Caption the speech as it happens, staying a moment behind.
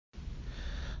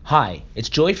Hi, it's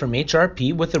Joey from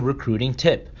HRP with a recruiting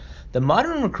tip. The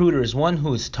modern recruiter is one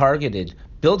who is targeted,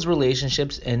 builds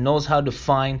relationships, and knows how to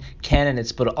find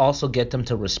candidates but also get them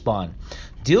to respond.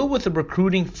 Deal with a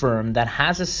recruiting firm that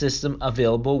has a system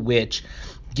available which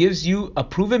gives you a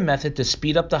proven method to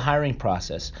speed up the hiring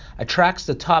process, attracts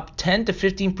the top 10 to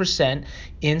 15%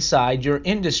 inside your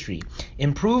industry,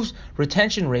 improves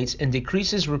retention rates and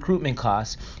decreases recruitment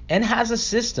costs, and has a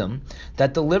system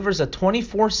that delivers a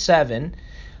 24/7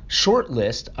 short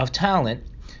list of talent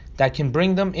that can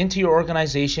bring them into your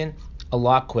organization a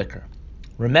lot quicker.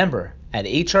 Remember, at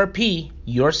HRP,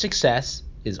 your success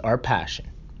is our passion.